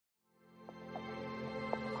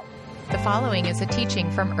following is a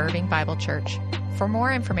teaching from Irving Bible Church. For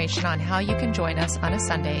more information on how you can join us on a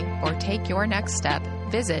Sunday or take your next step,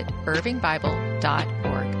 visit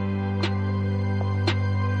irvingbible.org.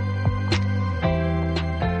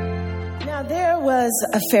 Now there was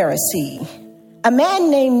a Pharisee, a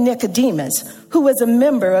man named Nicodemus, who was a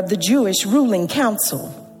member of the Jewish ruling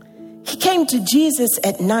council. He came to Jesus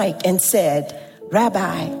at night and said,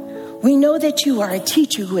 "Rabbi, we know that you are a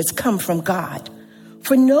teacher who has come from God.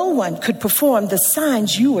 For no one could perform the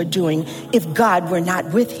signs you are doing if God were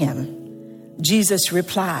not with him." Jesus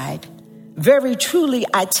replied, "Very truly,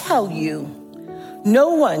 I tell you, no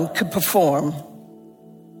one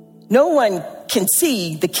can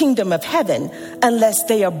see the kingdom of heaven unless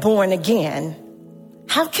they are born again."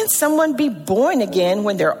 "How can someone be born again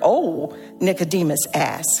when they're old?" Nicodemus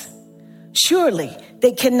asked. "Surely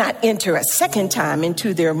they cannot enter a second time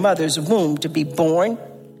into their mother's womb to be born."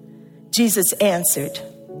 Jesus answered,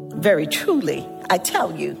 "Very truly, I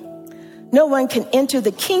tell you, no one can enter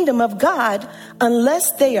the kingdom of God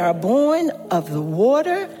unless they are born of the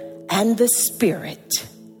water and the Spirit.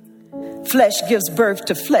 Flesh gives birth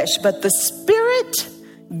to flesh, but the Spirit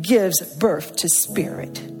gives birth to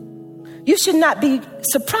spirit. You should not be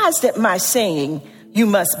surprised at my saying, 'You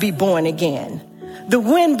must be born again.' The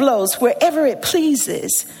wind blows wherever it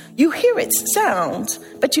pleases. You hear its sound,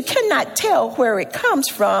 but you cannot tell where it comes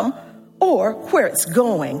from or where it's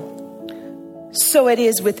going. So it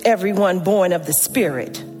is with everyone born of the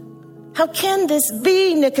Spirit." "How can this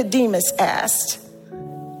be?" Nicodemus asked.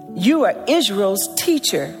 "You are Israel's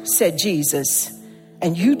teacher," said Jesus,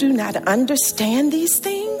 "and you do not understand these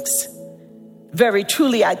things? Very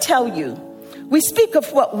truly, I tell you, we speak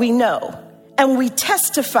of what we know, and we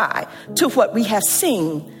testify to what we have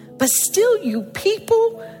seen, but still you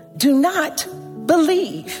people do not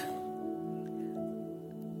believe.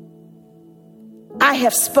 I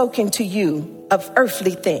have spoken to you of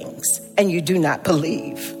earthly things, and you do not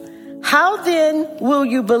believe. How then will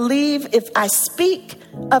you believe if I speak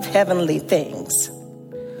of heavenly things?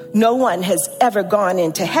 No one has ever gone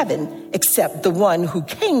into heaven except the one who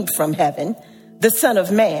came from heaven, the Son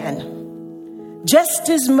of Man. Just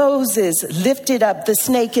as Moses lifted up the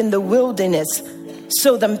snake in the wilderness,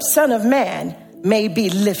 so the Son of Man may be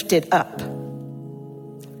lifted up,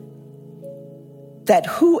 that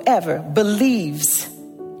whoever believes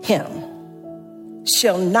him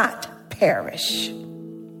shall not perish.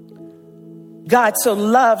 God so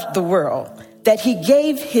loved the world that he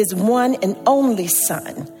gave his one and only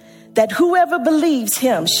Son, that whoever believes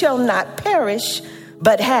him shall not perish,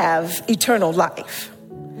 but have eternal life.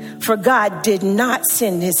 For God did not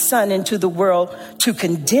send his Son into the world to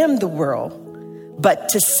condemn the world, but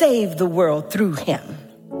to save the world through him.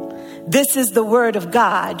 This is the word of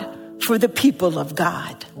God for the people of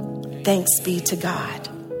God. Thanks be to God.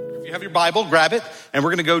 If you have your Bible, grab it, and we're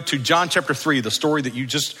going to go to John chapter 3. The story that you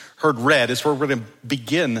just heard read is where we're going to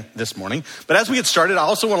begin this morning. But as we get started, I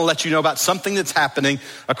also want to let you know about something that's happening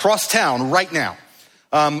across town right now.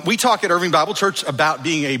 We talk at Irving Bible Church about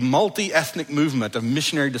being a multi-ethnic movement of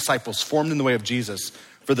missionary disciples formed in the way of Jesus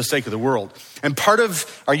for the sake of the world. And part of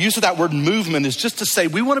our use of that word movement is just to say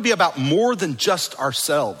we want to be about more than just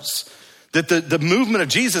ourselves. That the movement of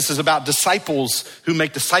Jesus is about disciples who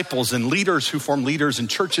make disciples and leaders who form leaders and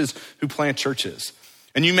churches who plant churches.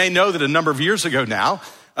 And you may know that a number of years ago now,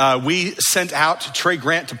 we sent out Trey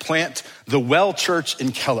Grant to plant the Well Church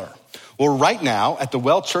in Keller. Well, right now at the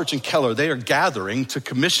Well Church in Keller, they are gathering to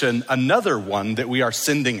commission another one that we are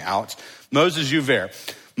sending out, Moses Uver.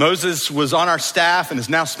 Moses was on our staff and has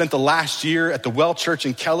now spent the last year at the Well Church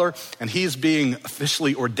in Keller, and he is being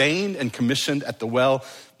officially ordained and commissioned at the Well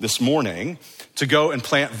this morning to go and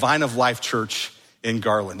plant Vine of Life Church in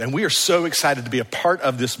Garland. And we are so excited to be a part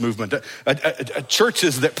of this movement,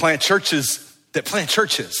 churches that plant churches that plant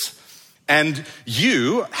churches. And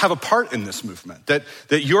you have a part in this movement, that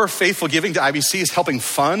your faithful giving to IBC is helping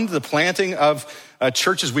fund the planting of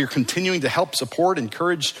churches. We are continuing to help support,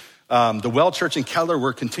 encourage the Well Church in Keller.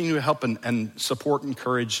 We're continuing to help and support,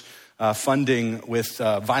 encourage funding with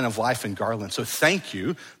Vine of Life in Garland. So thank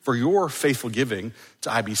you for your faithful giving to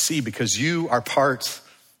IBC, because you are part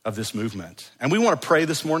of this movement. And we want to pray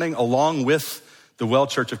this morning along with the Well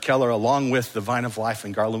Church of Keller, along with the Vine of Life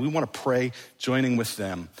in Garland. We want to pray joining with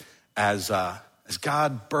them as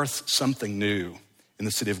God births something new in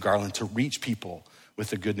the city of Garland to reach people with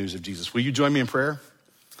the good news of Jesus. Will you join me in prayer?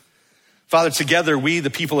 Father, together we, the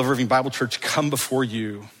people of Irving Bible Church, come before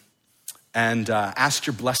you and ask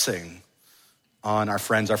your blessing on our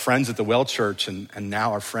friends at the Well Church and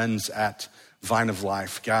now our friends at Vine of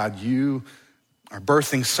Life. God, you are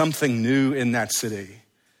birthing something new in that city.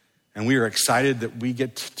 And we are excited that we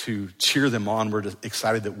get to cheer them on. We're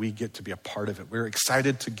excited that we get to be a part of it. We're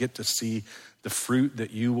excited to get to see the fruit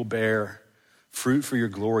that you will bear, fruit for your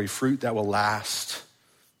glory, fruit that will last.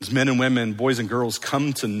 As men and women, boys and girls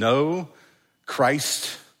come to know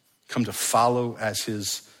Christ, come to follow as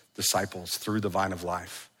his disciples through the vine of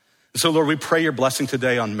life. And so, Lord, we pray your blessing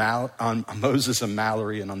today on Moses and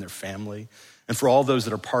Mallory and on their family. And for all those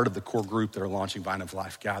that are part of the core group that are launching Vine of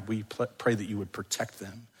Life, God, we pray that you would protect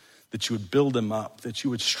them, that you would build them up, that you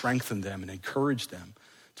would strengthen them and encourage them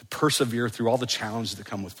to persevere through all the challenges that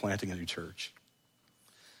come with planting a new church.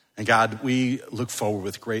 And God, we look forward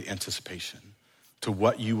with great anticipation to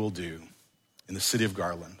what you will do in the city of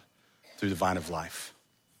Garland through the Vine of Life.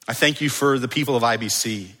 I thank you for the people of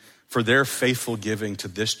IBC, for their faithful giving to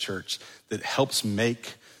this church that helps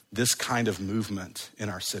make this kind of movement in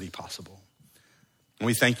our city possible. And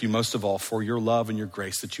we thank you most of all for your love and your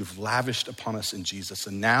grace that you've lavished upon us in Jesus.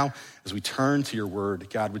 And now, as we turn to your word,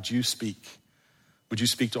 God, would you speak? Would you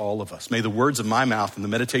speak to all of us? May the words of my mouth and the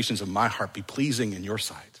meditations of my heart be pleasing in your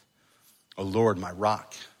sight. O Lord, my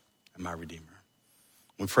rock and my redeemer.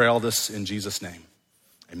 We pray all this in Jesus' name.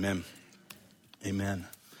 Amen. Amen.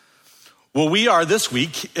 Well, we are this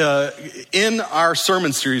week in our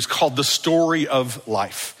sermon series called The Story of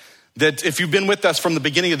Life. That if you've been with us from the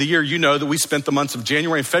beginning of the year, you know that we spent the months of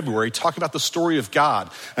January and February talking about the story of God,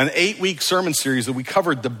 an 8-week sermon series that we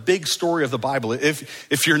covered the big story of the Bible.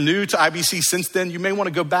 If you're new to IBC since then, you may want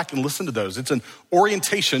to go back and listen to those. It's an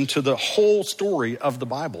orientation to the whole story of the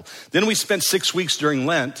Bible. Then we spent 6 weeks during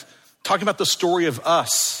Lent talking about the story of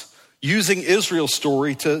us, using Israel's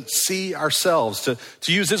story to see ourselves, to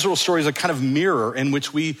use Israel's story as a kind of mirror in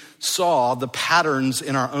which we saw the patterns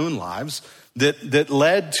in our own lives that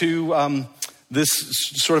led to this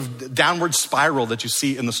sort of downward spiral that you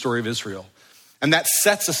see in the story of Israel. And that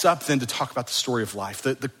sets us up then to talk about the story of life,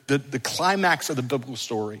 the climax of the biblical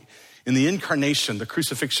story in the incarnation, the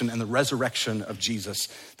crucifixion, and the resurrection of Jesus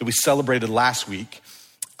that we celebrated last week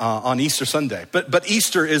on Easter Sunday. But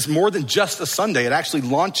Easter is more than just a Sunday. It actually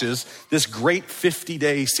launches this great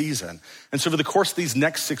 50-day season. And so for the course of these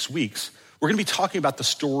next 6 weeks, we're gonna be talking about the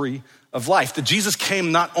story of life, that Jesus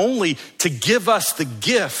came not only to give us the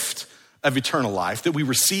gift of eternal life that we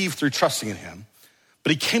receive through trusting in him,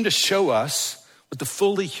 but he came to show us what the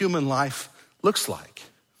fully human life looks like.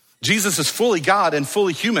 Jesus is fully God and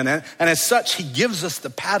fully human, and as such, he gives us the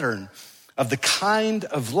pattern of the kind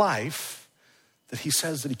of life that he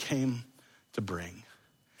says that he came to bring.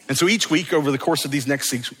 And so each week over the course of these next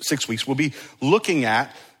 6 weeks, we'll be looking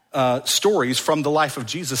at stories from the life of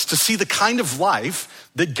Jesus to see the kind of life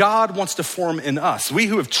that God wants to form in us. We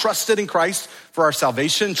who have trusted in Christ for our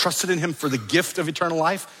salvation, trusted in him for the gift of eternal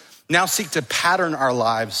life, now seek to pattern our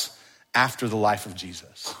lives after the life of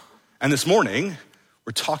Jesus. And this morning,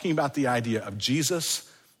 we're talking about the idea of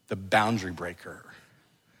Jesus, the boundary breaker.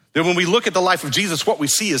 That when we look at the life of Jesus, what we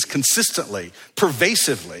see is consistently,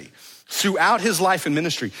 pervasively, throughout his life and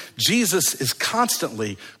ministry, Jesus is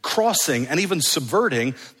constantly crossing and even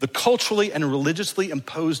subverting the culturally and religiously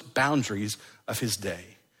imposed boundaries of his day.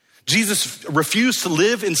 Jesus refused to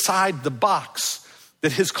live inside the box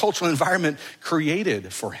that his cultural environment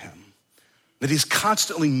created for him. That he's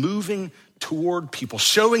constantly moving toward people,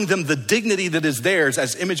 showing them the dignity that is theirs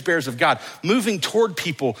as image bearers of God, moving toward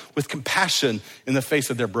people with compassion in the face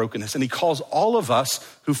of their brokenness. And he calls all of us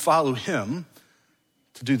who follow him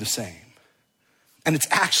to do the same. And it's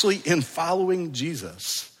actually in following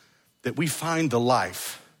Jesus that we find the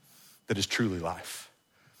life that is truly life.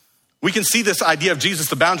 We can see this idea of Jesus,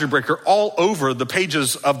 the boundary breaker, all over the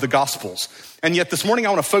pages of the Gospels. And yet this morning I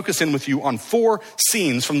want to focus in with you on 4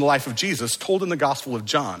 scenes from the life of Jesus told in the Gospel of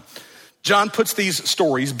John. John puts these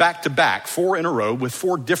stories back to back, 4 in a row, with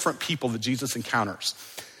 4 different people that Jesus encounters.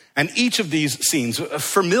 And each of these scenes,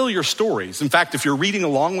 familiar stories. In fact, if you're reading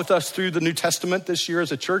along with us through the New Testament this year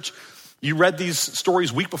as a church, you read these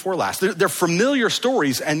stories week before last. They're familiar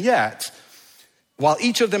stories, and yet, while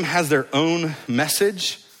each of them has their own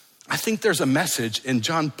message, I think there's a message in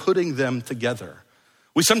John putting them together.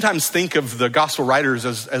 We sometimes think of the gospel writers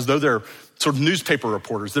as though they're sort of newspaper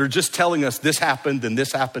reporters that are just telling us this happened, then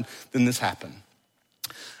this happened, then this happened.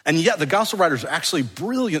 And yet the gospel writers are actually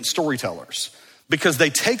brilliant storytellers, because they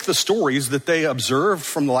take the stories that they observed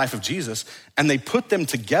from the life of Jesus and they put them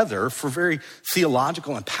together for very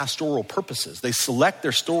theological and pastoral purposes. They select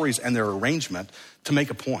their stories and their arrangement to make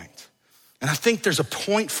a point. And I think there's a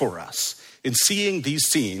point for us in seeing these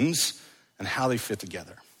scenes and how they fit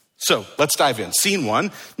together. So let's dive in. Scene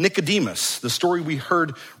 1, Nicodemus, the story we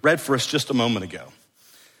heard read for us just a moment ago.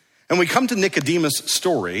 And we come to Nicodemus'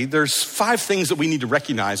 story, there's 5 things that we need to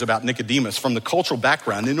recognize about Nicodemus from the cultural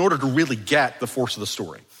background in order to really get the force of the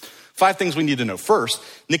story. 5 things we need to know. First,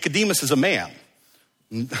 Nicodemus is a man.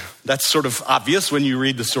 That's sort of obvious when you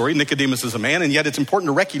read the story. Nicodemus is a man, and yet it's important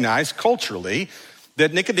to recognize culturally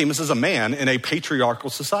that Nicodemus is a man in a patriarchal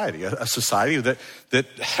society, a society that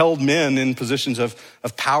held men in positions of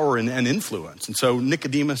power and influence. And so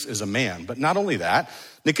Nicodemus is a man. But not only that,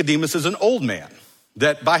 Nicodemus is an old man.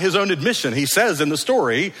 That by his own admission, he says in the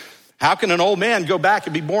story, how can an old man go back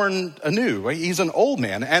and be born anew? He's an old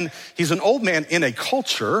man, and he's an old man in a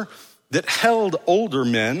culture that held older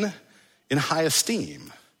men in high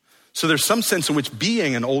esteem. So there's some sense in which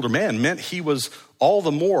being an older man meant he was all the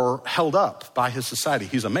more held up by his society.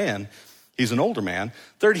 He's a man, he's an older man.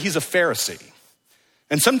 Third, he's a Pharisee.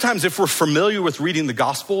 And sometimes if we're familiar with reading the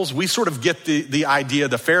Gospels, we sort of get the idea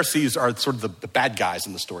the Pharisees are sort of the bad guys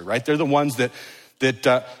in the story, right? They're the ones that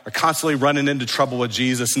are constantly running into trouble with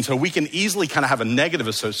Jesus. And so we can easily kind of have a negative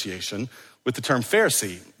association with the term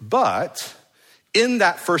Pharisee. But in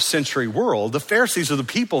that first century world, the Pharisees are the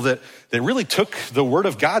people that really took the word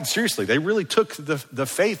of God seriously. They really took the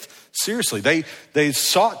faith seriously. They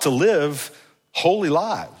sought to live holy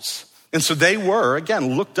lives. And so they were,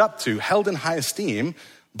 again, looked up to, held in high esteem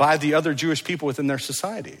by the other Jewish people within their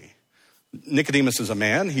society. Nicodemus is a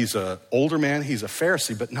man, he's an older man, he's a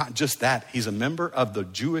Pharisee, but not just that, he's a member of the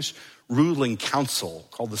Jewish ruling council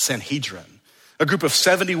called the Sanhedrin, a group of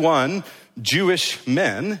 71 Jewish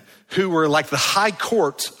men who were like the high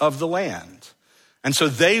court of the land. And so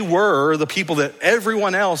they were the people that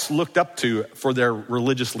everyone else looked up to for their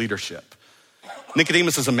religious leadership.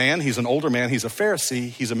 Nicodemus is a man, he's an older man, he's a Pharisee,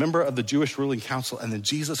 he's a member of the Jewish ruling council, and then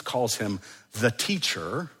Jesus calls him the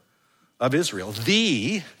teacher of Israel,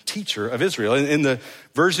 the teacher of Israel. In the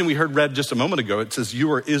version we heard read just a moment ago, it says,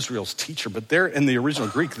 you are Israel's teacher. But there in the original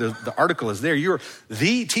Greek, the article is there. You're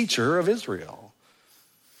the teacher of Israel.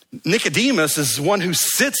 Nicodemus is one who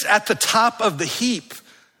sits at the top of the heap,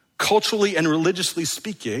 culturally and religiously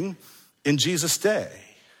speaking, in Jesus' day.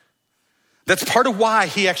 That's part of why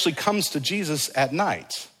he actually comes to Jesus at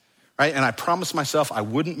night, right? And I promised myself I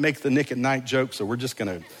wouldn't make the Nick at night joke, so we're just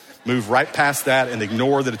gonna move right past that and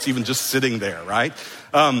ignore that it's even just sitting there, right?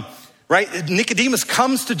 Right? Nicodemus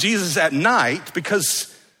comes to Jesus at night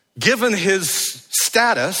because given his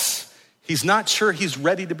status, he's not sure he's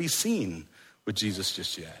ready to be seen with Jesus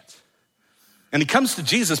just yet. And he comes to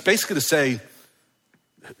Jesus basically to say,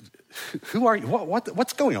 who are you?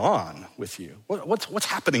 What's going on with you? What's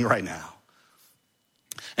happening right now?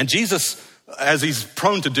 And Jesus, as he's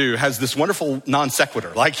prone to do, has this wonderful non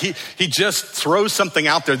sequitur. Like he just throws something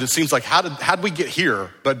out there that seems like, how'd we get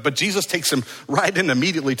here? But Jesus takes him right in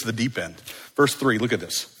immediately to the deep end. Verse 3, look at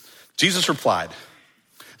this. Jesus replied,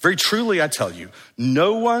 very truly I tell you,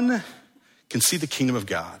 no one can see the kingdom of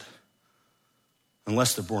God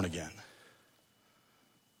unless they're born again.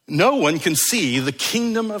 No one can see the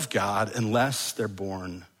kingdom of God unless they're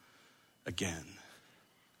born again.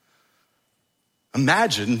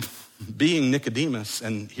 Imagine being Nicodemus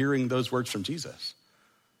and hearing those words from Jesus.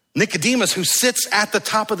 Nicodemus, who sits at the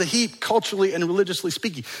top of the heap, culturally and religiously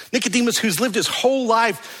speaking. Nicodemus, who's lived his whole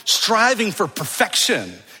life striving for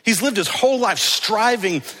perfection. He's lived his whole life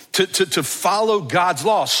striving to follow God's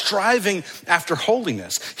law, striving after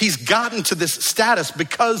holiness. He's gotten to this status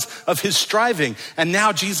because of his striving. And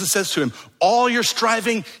now Jesus says to him, all your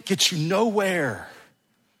striving gets you nowhere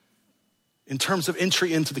in terms of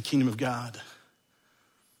entry into the kingdom of God.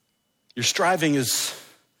 Your striving is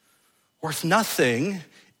worth nothing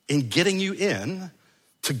in getting you in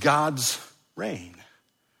to God's reign.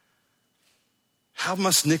 How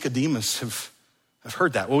must Nicodemus have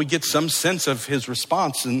heard that? Well, we get some sense of his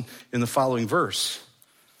response in the following verse.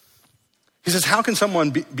 He says, how can someone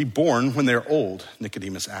be born when they're old?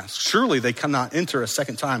 Nicodemus asks. Surely they cannot enter a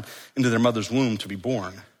second time into their mother's womb to be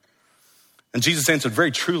born. And Jesus answered,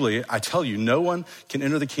 very truly, I tell you, no one can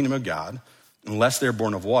enter the kingdom of God unless they're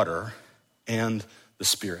born of water and the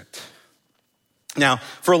Spirit. Now,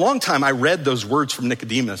 for a long time, I read those words from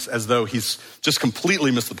Nicodemus as though he's just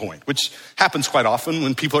completely missed the point, which happens quite often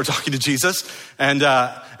when people are talking to Jesus, and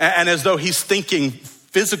as though he's thinking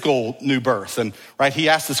physical new birth. And right, he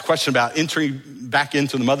asked this question about entering back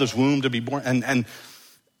into the mother's womb to be born, and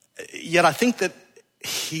yet I think that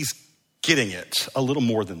he's getting it a little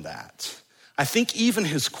more than that. I think even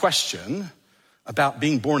his question about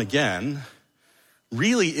being born again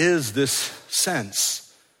really is this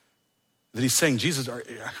sense that he's saying, Jesus, are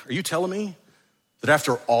you telling me that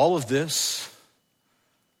after all of this,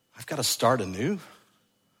 I've got to start anew?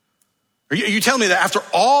 Are you telling me that after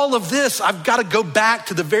all of this, I've got to go back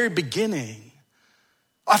to the very beginning?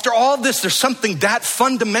 After all this, there's something that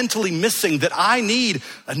fundamentally missing that I need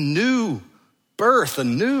a new birth, a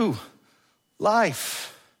new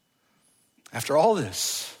life. After all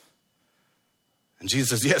this. And Jesus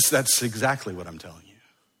says, yes, that's exactly what I'm telling you.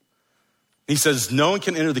 He says, no one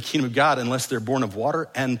can enter the kingdom of God unless they're born of water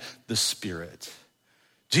and the Spirit.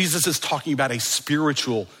 Jesus is talking about a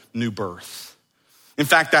spiritual new birth. In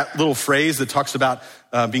fact, that little phrase that talks about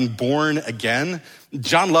being born again,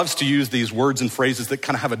 John loves to use these words and phrases that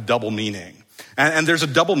kind of have a double meaning. And there's a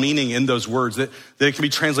double meaning in those words that it can be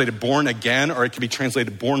translated born again or it can be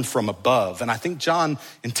translated born from above. And I think John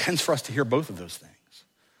intends for us to hear both of those things.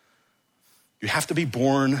 You have to be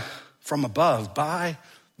born from above by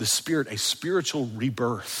the Spirit. A spiritual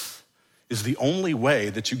rebirth is the only way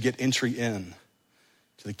that you get entry in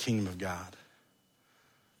to the kingdom of God.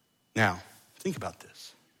 Now, think about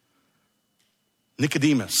this.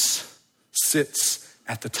 Nicodemus sits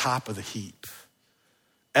at the top of the heap.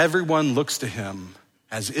 Everyone looks to him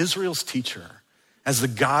as Israel's teacher, as the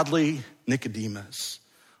godly Nicodemus.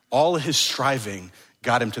 All of his striving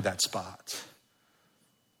got him to that spot.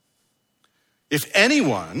 If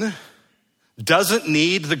anyone doesn't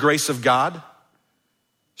need the grace of God,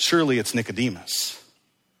 surely it's Nicodemus.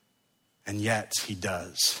 And yet he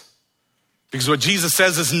does. Because what Jesus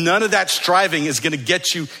says is none of that striving is going to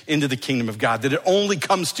get you into the kingdom of God, that it only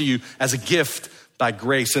comes to you as a gift by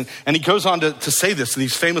grace. And he goes on to say this in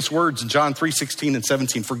these famous words in John 3:16 and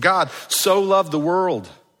 17. For God so loved the world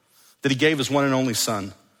that he gave his one and only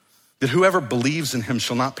Son, that whoever believes in him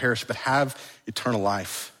shall not perish but have eternal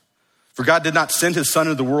life. For God did not send his Son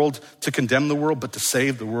into the world to condemn the world, but to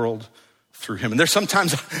save the world through him. And there's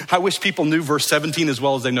sometimes I wish people knew verse 17 as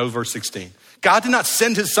well as they know verse 16. God did not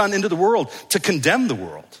send his Son into the world to condemn the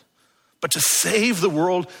world, but to save the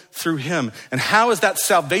world through him. And how is that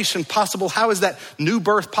salvation possible? How is that new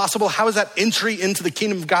birth possible? How is that entry into the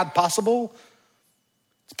kingdom of God possible?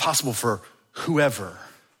 It's possible for whoever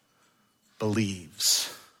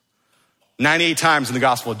believes. 98 times in the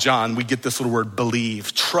Gospel of John, we get this little word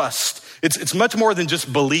believe, trust. It's much more than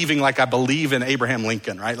just believing like I believe in Abraham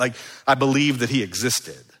Lincoln, right? Like I believe that he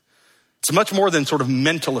existed. It's much more than sort of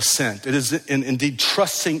mental assent. It is indeed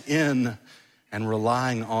trusting in and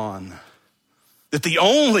relying on that the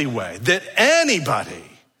only way that anybody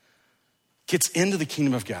gets into the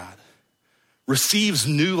kingdom of God, receives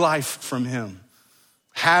new life from him,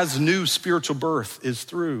 has new spiritual birth is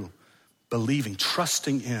through believing,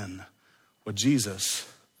 trusting in what Jesus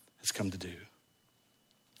has come to do.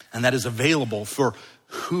 And that is available for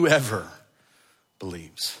whoever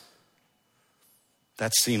believes.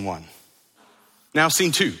 That's scene one. Now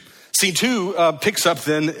scene two. Scene two picks up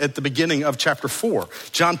then at the beginning of chapter 4.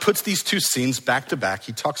 John puts these two scenes back to back.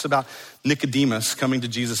 He talks about Nicodemus coming to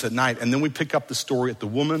Jesus at night, and then we pick up the story at the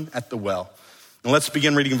woman at the well. And let's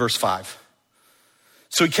begin reading in verse 5.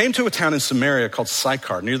 So he came to a town in Samaria called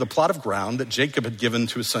Sychar, near the plot of ground that Jacob had given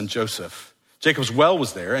to his son Joseph. Jacob's well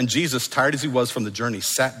was there, and Jesus, tired as he was from the journey,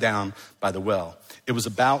 sat down by the well. It was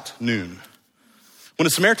about noon. When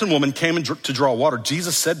a Samaritan woman came to draw water,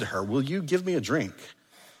 Jesus said to her, "Will you give me a drink?"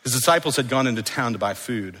 His disciples had gone into town to buy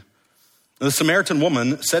food. And the Samaritan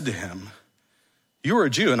woman said to him, "You are a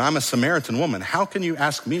Jew, and I'm a Samaritan woman. How can you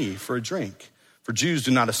ask me for a drink? For Jews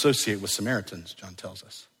do not associate with Samaritans," John tells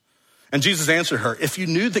us. And Jesus answered her, "If you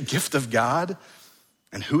knew the gift of God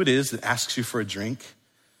and who it is that asks you for a drink,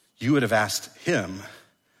 you would have asked him,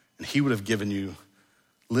 and he would have given you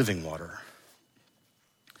living water."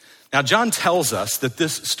 Now, John tells us that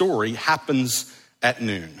this story happens at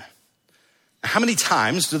noon. How many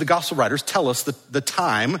times do the gospel writers tell us the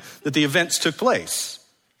time that the events took place?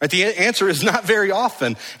 Right? The answer is not very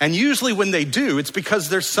often. And usually when they do, it's because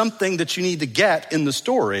there's something that you need to get in the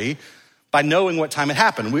story by knowing what time it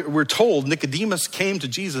happened. We're told Nicodemus came to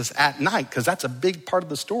Jesus at night because that's a big part of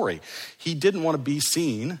the story. He didn't want to be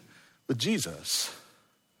seen with Jesus.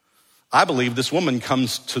 I believe this woman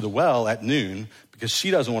comes to the well at noon because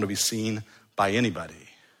she doesn't want to be seen by anybody.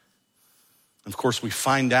 Of course, we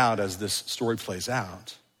find out as this story plays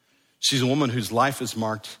out, she's a woman whose life is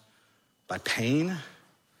marked by pain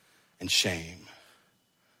and shame.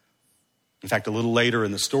 In fact, a little later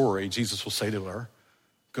in the story, Jesus will say to her,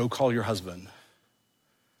 "Go call your husband."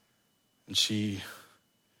 And she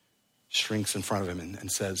shrinks in front of him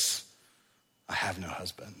and says, "I have no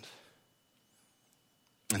husband."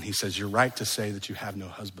 And he says, "You're right to say that you have no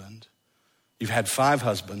husband. You've had 5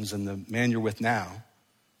 husbands, and the man you're with now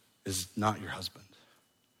is not your husband."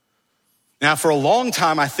 Now, for a long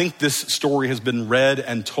time, I think this story has been read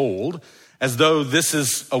and told as though this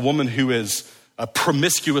is a woman who is a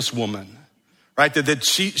promiscuous woman, right? That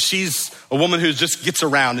she's a woman who just gets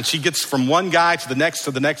around and she gets from one guy to the next,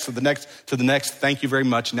 to the next, to the next, to the next. Thank you very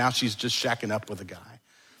much. Now she's just shacking up with a guy.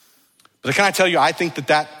 But can I tell you, I think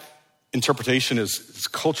that interpretation is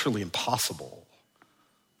culturally impossible.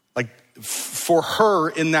 Like for her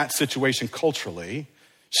in that situation culturally,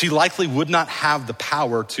 she likely would not have the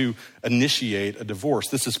power to initiate a divorce.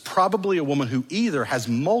 This is probably a woman who either has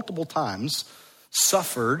multiple times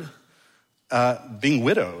suffered being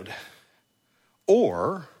widowed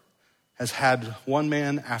or has had one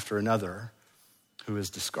man after another who has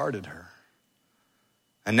discarded her.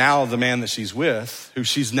 And now the man that she's with, who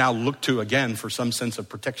she's now looked to again for some sense of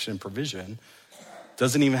protection and provision,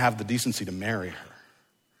 doesn't even have the decency to marry her.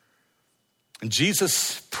 And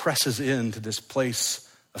Jesus presses into this place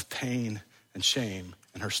of pain and shame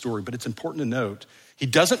in her story. But it's important to note, he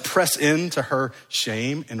doesn't press into her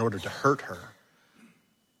shame in order to hurt her.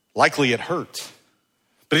 Likely it hurt.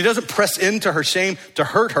 But he doesn't press into her shame to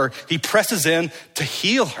hurt her. He presses in to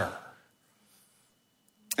heal her.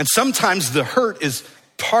 And sometimes the hurt is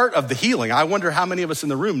part of the healing. I wonder how many of us in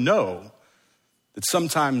the room know that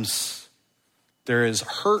sometimes there is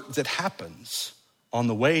hurt that happens on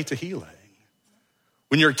the way to healing.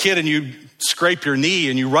 When you're a kid and you scrape your knee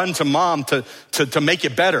and you run to mom to make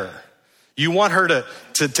it better, you want her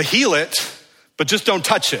to heal it, but just don't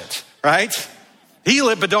touch it, right? Heal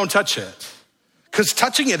it, but don't touch it. Because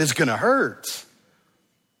touching it is gonna hurt.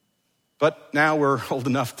 But now we're old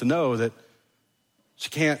enough to know that she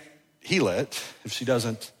can't heal it if she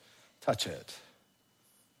doesn't touch it.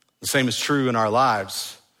 The same is true in our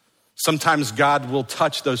lives. Sometimes God will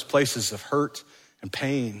touch those places of hurt and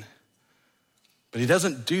pain, but he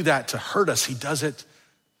doesn't do that to hurt us. He does it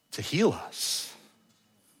to heal us.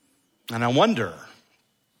 And I wonder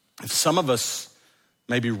if some of us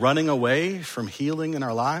may be running away from healing in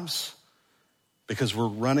our lives because we're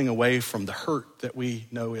running away from the hurt that we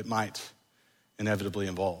know it might inevitably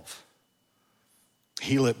involve.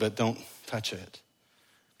 Heal it, but don't touch it.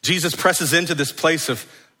 Jesus presses into this place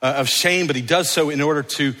of shame, but he does so in order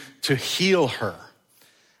to heal her.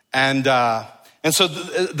 And so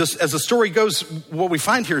as the story goes, what we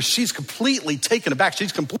find here is she's completely taken aback.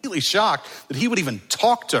 She's completely shocked that he would even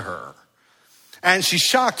talk to her. And she's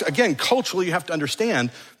shocked, again, culturally, you have to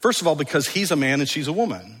understand, first of all, because he's a man and she's a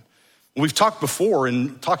woman. We've talked before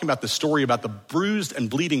in talking about the story about the bruised and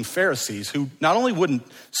bleeding Pharisees who not only wouldn't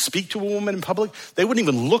speak to a woman in public, they wouldn't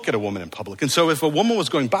even look at a woman in public. And so if a woman was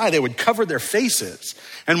going by, they would cover their faces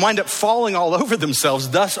and wind up falling all over themselves,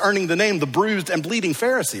 thus earning the name the bruised and bleeding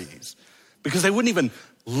Pharisees, because they wouldn't even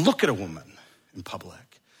look at a woman in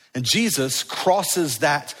public. And Jesus crosses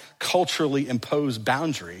that culturally imposed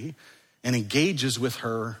boundary and engages with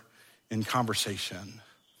her in conversation.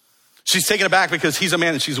 She's taken aback because he's a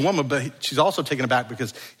man and she's a woman, but she's also taken aback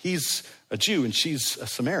because he's a Jew and she's a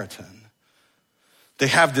Samaritan. They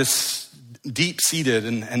have this deep-seated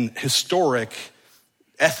and historic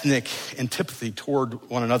ethnic antipathy toward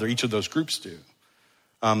one another. Each of those groups do.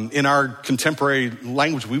 In our contemporary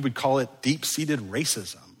language, we would call it deep-seated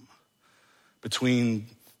racism between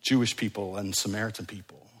Jewish people and Samaritan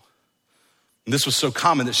people. And this was so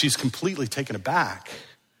common that she's completely taken aback.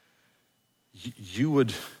 You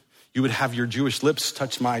would have your Jewish lips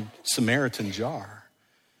touch my Samaritan jar.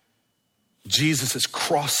 Jesus is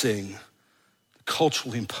crossing the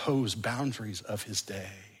culturally imposed boundaries of his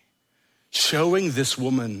day, showing this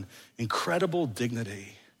woman incredible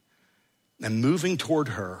dignity and moving toward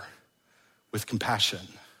her with compassion.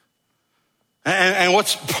 And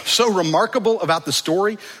what's so remarkable about the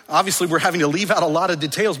story, obviously we're having to leave out a lot of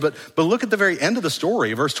details, but look at the very end of the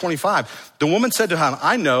story, verse 25. The woman said to him,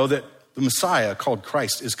 I know that the Messiah called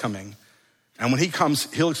Christ is coming. And when he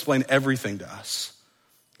comes, he'll explain everything to us.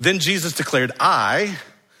 Then Jesus declared, I,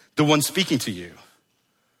 the one speaking to you,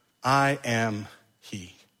 I am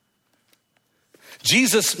he.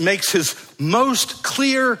 Jesus makes his most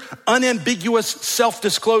clear, unambiguous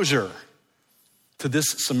self-disclosure to this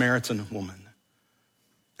Samaritan woman.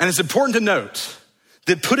 And it's important to note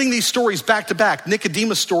that putting these stories back to back,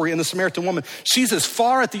 Nicodemus' story and the Samaritan woman, she's as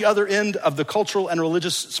far at the other end of the cultural and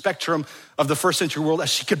religious spectrum of the first century world as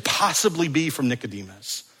she could possibly be from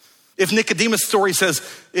Nicodemus. If Nicodemus' story says,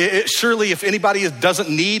 surely if anybody doesn't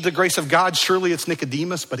need the grace of God, surely it's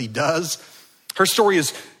Nicodemus, but he does. Her story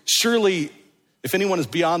is, surely if anyone is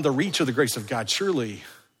beyond the reach of the grace of God, surely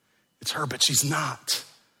it's her, but she's not.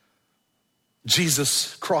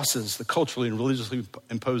 Jesus crosses the culturally and religiously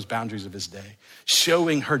imposed boundaries of his day,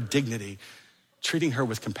 showing her dignity, treating her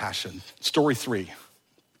with compassion. Story 3.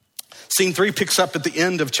 Scene 3 picks up at the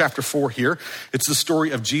end of chapter 4 here. It's the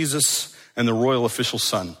story of Jesus and the royal official's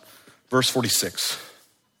son. Verse 46.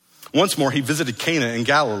 Once more, he visited Cana in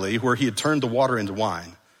Galilee, where he had turned the water into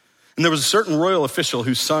wine. And there was a certain royal official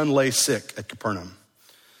whose son lay sick at Capernaum.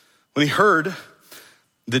 When he heard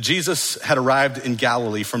that Jesus had arrived in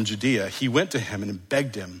Galilee from Judea, he went to him and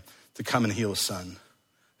begged him to come and heal his son,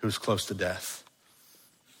 who was close to death.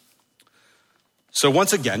 So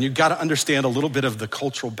once again, you've got to understand a little bit of the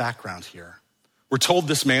cultural background here. We're told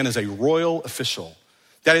this man is a royal official.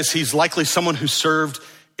 That is, he's likely someone who served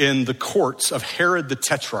in the courts of Herod the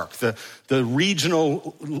Tetrarch, the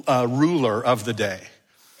regional ruler of the day.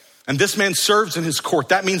 And this man serves in his court.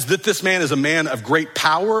 That means that this man is a man of great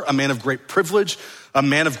power, a man of great privilege, a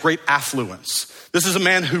man of great affluence. This is a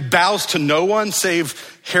man who bows to no one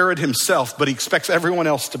save Herod himself, but he expects everyone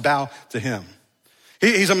else to bow to him.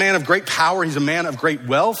 He's a man of great power. He's a man of great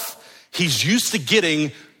wealth. He's used to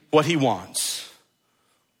getting what he wants.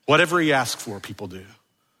 Whatever he asks for, people do.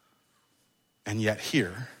 And yet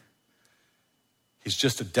here, he's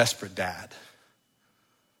just a desperate dad.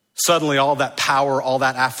 Suddenly, all that power, all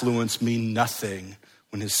that affluence mean nothing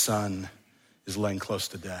when his son is laying close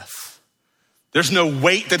to death. There's no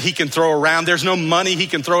weight that he can throw around. There's no money he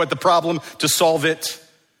can throw at the problem to solve it.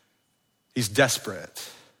 He's desperate.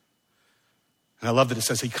 And I love that it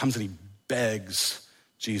says he comes and he begs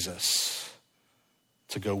Jesus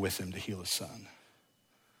to go with him to heal his son.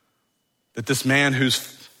 That this man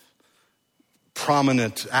who's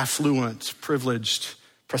prominent, affluent, privileged,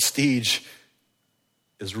 prestige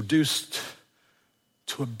is reduced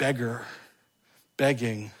to a beggar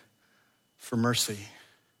begging for mercy.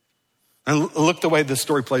 And look the way this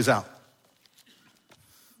story plays out.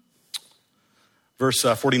 Verse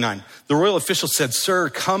 49, the royal official said, "Sir,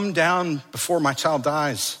 come down before my child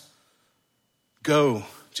dies." "Go,"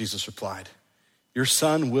 Jesus replied. "Your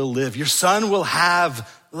son will live. Your son will have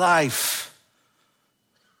life."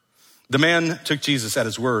 The man took Jesus at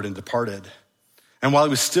his word and departed. And while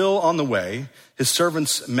he was still on the way, his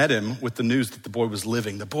servants met him with the news that the boy was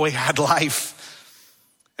living. The boy had life.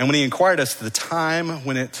 And when he inquired as to the time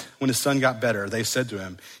when his son got better, they said to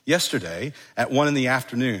him, "Yesterday at 1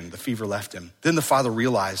 PM, the fever left him." Then the father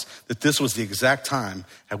realized that this was the exact time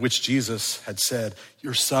at which Jesus had said,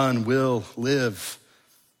 "Your son will live."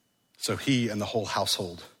 So he and the whole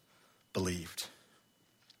household believed.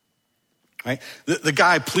 Right? The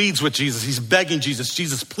guy pleads with Jesus. He's begging Jesus,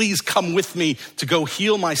 "Jesus, please come with me to go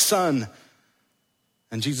heal my son."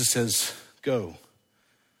 And Jesus says, "Go.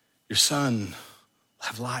 Your son will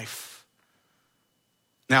have life."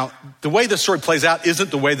 Now, the way this story plays out isn't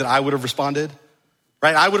the way that I would have responded,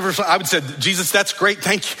 right? I would have said, "Jesus, that's great.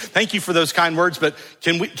 Thank you for those kind words, but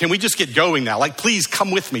can we just get going now? Like, please come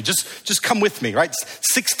with me. Just come with me," right?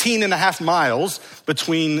 16 and a half miles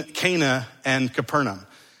between Cana and Capernaum.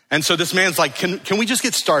 And so this man's like, can we just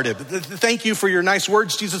get started? Thank you for your nice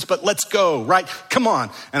words, Jesus, but let's go, right? Come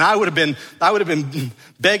on. And I would have been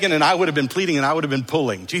begging, and I would have been pleading, and I would have been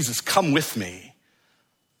pulling. "Jesus, come with me."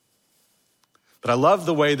 But I love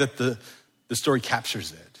the way that the story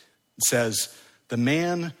captures it. It says, the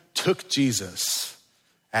man took Jesus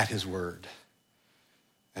at his word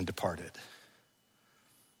and departed.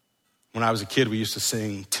 When I was a kid, we used to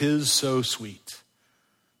sing, "'Tis so sweet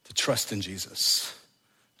to trust in Jesus,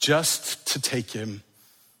 just to take him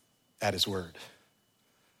at his word."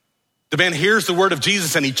 The man hears the word of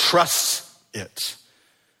Jesus and he trusts it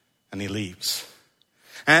and he leaves.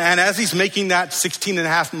 And as he's making that 16 and a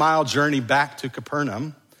half mile journey back to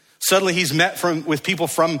Capernaum, suddenly he's met with people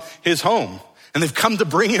from his home, and they've come to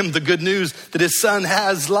bring him the good news that his son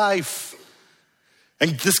has life.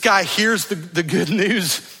 And this guy hears the good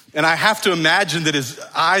news, and I have to imagine that his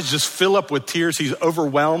eyes just fill up with tears. He's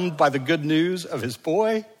overwhelmed by the good news of his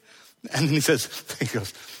boy. And then he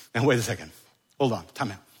goes, "Now wait a second. Hold on,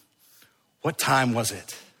 time out. What time was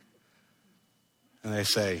it?" And they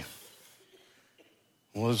say,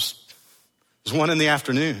 "Well, it was 1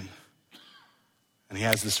 PM." And he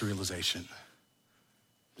has this realization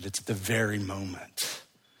that it's at the very moment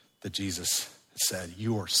that Jesus said,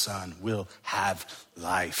 "Your son will have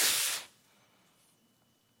life."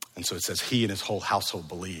 And so it says he and his whole household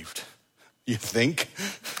believed. You think?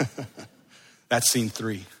 That's scene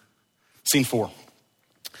 3. Scene 4.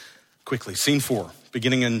 Quickly, scene 4,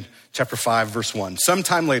 beginning in chapter 5, verse 1.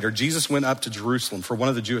 Sometime later, Jesus went up to Jerusalem for one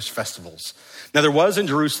of the Jewish festivals. Now there was in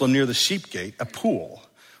Jerusalem near the Sheep Gate a pool,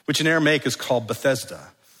 which in Aramaic is called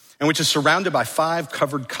Bethesda, and which is surrounded by 5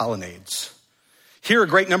 covered colonnades. Here a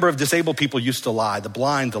great number of disabled people used to lie, the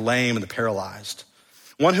blind, the lame, and the paralyzed.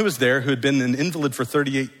 One who was there who had been an invalid for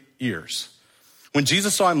 38 years. When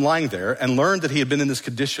Jesus saw him lying there and learned that he had been in this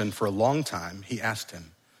condition for a long time, he asked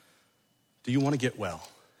him, "Do you want to get well?"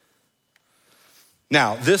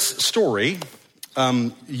 Now, this story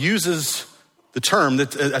uses a term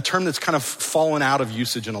that's kind of fallen out of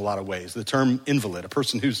usage in a lot of ways. The term invalid, a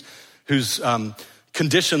person whose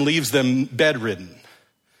condition leaves them bedridden.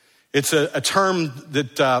 It's a term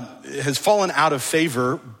that has fallen out of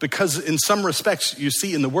favor because in some respects you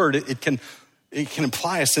see in the word, it can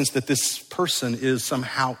imply a sense that this person is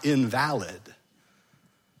somehow invalid.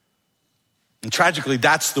 And tragically,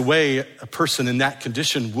 that's the way a person in that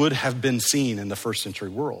condition would have been seen in the first century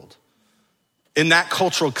world. In that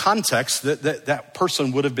cultural context, that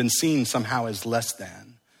person would have been seen somehow as less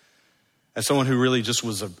than, as someone who really just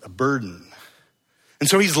was a burden. And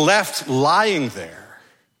so he's left lying there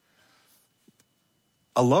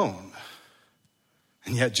alone.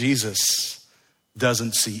 And yet Jesus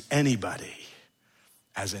doesn't see anybody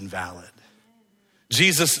as invalid.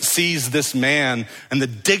 Jesus sees this man and the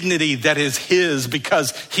dignity that is his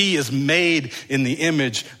because he is made in the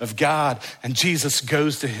image of God. And Jesus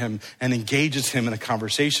goes to him and engages him in a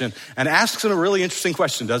conversation and asks him a really interesting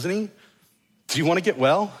question, doesn't he? Do you want to get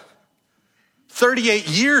well? 38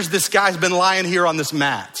 years this guy's been lying here on this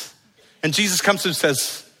mat. And Jesus comes to him and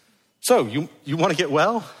says, so you want to get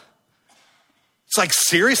well? It's like,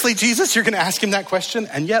 seriously, Jesus, you're going to ask him that question?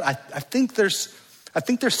 And yet I think there's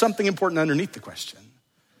something important underneath the question.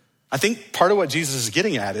 I think part of what Jesus is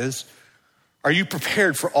getting at is, are you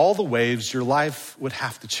prepared for all the ways your life would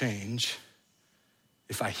have to change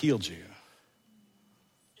if I healed you?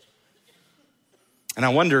 And I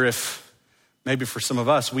wonder if maybe for some of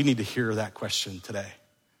us, we need to hear that question today.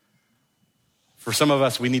 For some of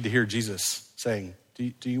us, we need to hear Jesus saying,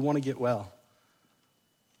 do you want to get well?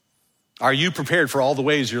 Are you prepared for all the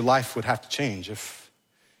ways your life would have to change if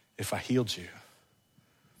I healed you?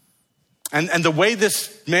 And the way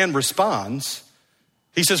this man responds,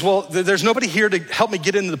 he says, well, there's nobody here to help me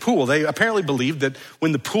get into the pool. They apparently believed that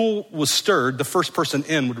when the pool was stirred, the first person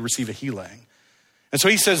in would receive a healing. And so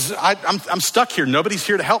he says, I'm stuck here. Nobody's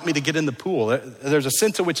here to help me to get in the pool. There's a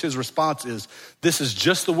sense in which his response is, this is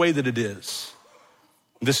just the way that it is.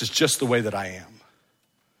 This is just the way that I am.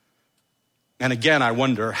 And again, I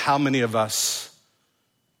wonder how many of us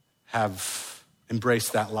have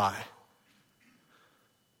embraced that lie.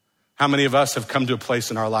 How many of us have come to a place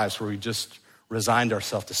in our lives where we just resigned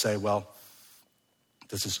ourselves to say, well,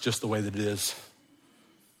 this is just the way that it is.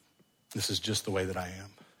 This is just the way that I am.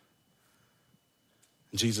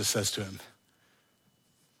 And Jesus says to him,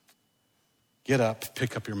 get up,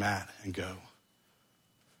 pick up your mat, and go.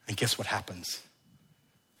 And guess what happens?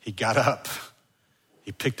 He got up,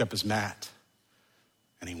 he picked up his mat,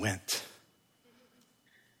 and he went.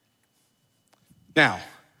 Now,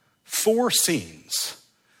 4 scenes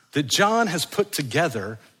that John has put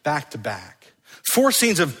together back to back. 4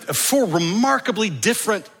 scenes of 4 remarkably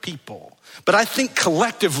different people. But I think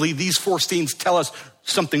collectively, these 4 scenes tell us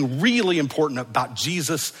something really important about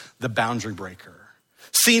Jesus, the boundary breaker.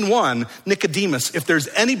 Scene 1, Nicodemus. If there's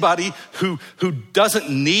anybody who doesn't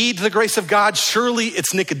need the grace of God, surely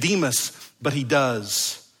it's Nicodemus, but he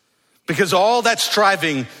does. Because all that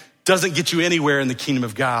striving doesn't get you anywhere in the kingdom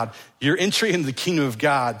of God. Your entry into the kingdom of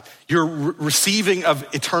God, your receiving of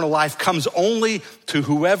eternal life comes only to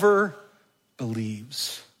whoever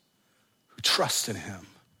believes, who trusts in him.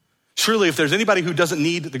 Surely if there's anybody who doesn't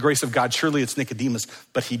need the grace of God, surely it's Nicodemus,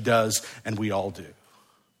 but he does, and we all do.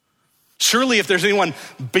 Surely if there's anyone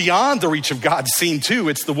beyond the reach of God, scene 2,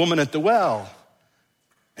 it's the woman at the well.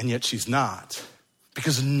 And yet she's not,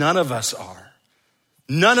 because none of us are.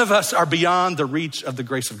 None of us are beyond the reach of the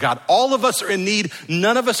grace of God. All of us are in need.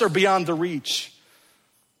 None of us are beyond the reach.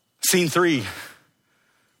 Scene 3,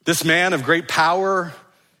 this man of great power,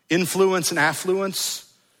 influence, and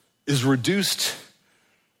affluence is reduced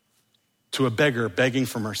to a beggar begging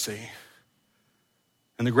for mercy.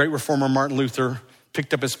 And the great reformer Martin Luther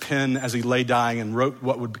picked up his pen as he lay dying and wrote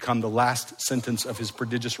what would become the last sentence of his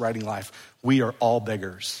prodigious writing life. We are all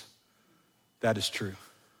beggars. That is true.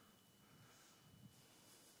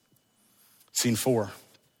 Scene 4,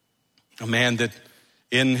 a man that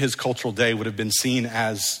in his cultural day would have been seen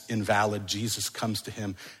as invalid. Jesus comes to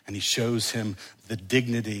him and he shows him the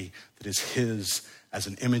dignity that is his as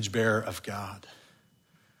an image bearer of God.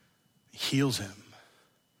 He heals him.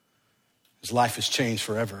 His life is changed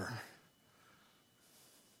forever.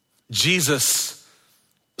 Jesus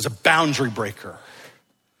was a boundary breaker,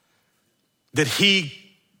 that he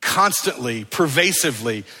constantly,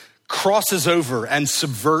 pervasively crosses over and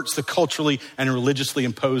subverts the culturally and religiously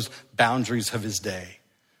imposed boundaries of his day.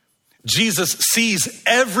 Jesus sees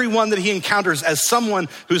everyone that he encounters as someone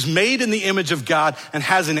who's made in the image of God and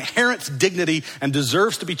has inherent dignity and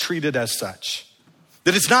deserves to be treated as such.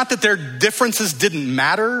 That it's not that their differences didn't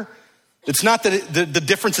matter, It's not that the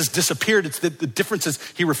differences disappeared. It's that the differences,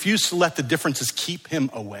 he refused to let the differences keep him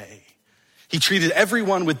away. He treated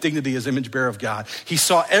everyone with dignity as image bearer of God. He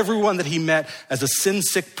saw everyone that he met as a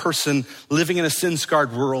sin-sick person living in a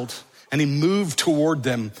sin-scarred world, and he moved toward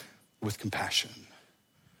them with compassion.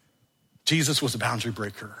 Jesus was a boundary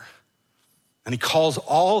breaker, and he calls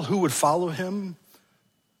all who would follow him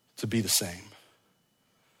to be the same.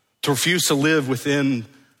 To refuse to live within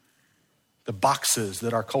the boxes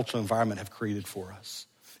that our cultural environment have created for us.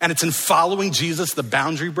 And it's in following Jesus, the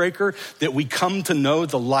boundary breaker, that we come to know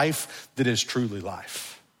the life that is truly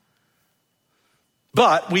life.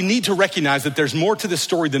 But we need to recognize that there's more to this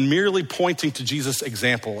story than merely pointing to Jesus'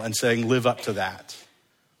 example and saying, live up to that.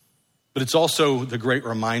 But it's also the great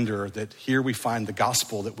reminder that here we find the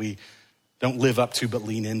gospel that we don't live up to but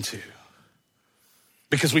lean into.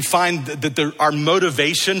 Because we find that our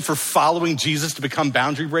motivation for following Jesus to become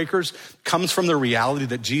boundary breakers comes from the reality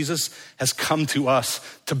that Jesus has come to us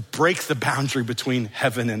to break the boundary between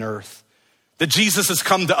heaven and earth. That Jesus has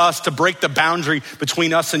come to us to break the boundary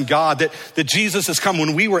between us and God. That Jesus has come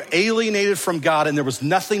when we were alienated from God and there was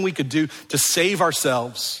nothing we could do to save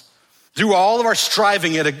ourselves. Through all of our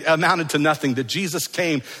striving, it amounted to nothing. That Jesus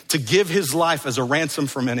came to give his life as a ransom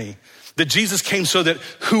for many. That Jesus came so that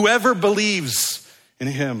whoever believes in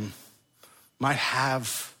him might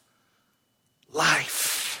have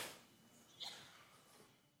life.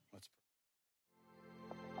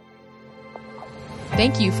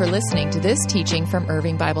 Thank you for listening to this teaching from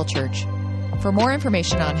Irving Bible Church. For more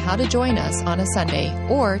information on how to join us on a Sunday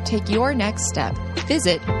or take your next step,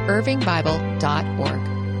 visit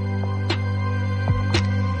irvingbible.org.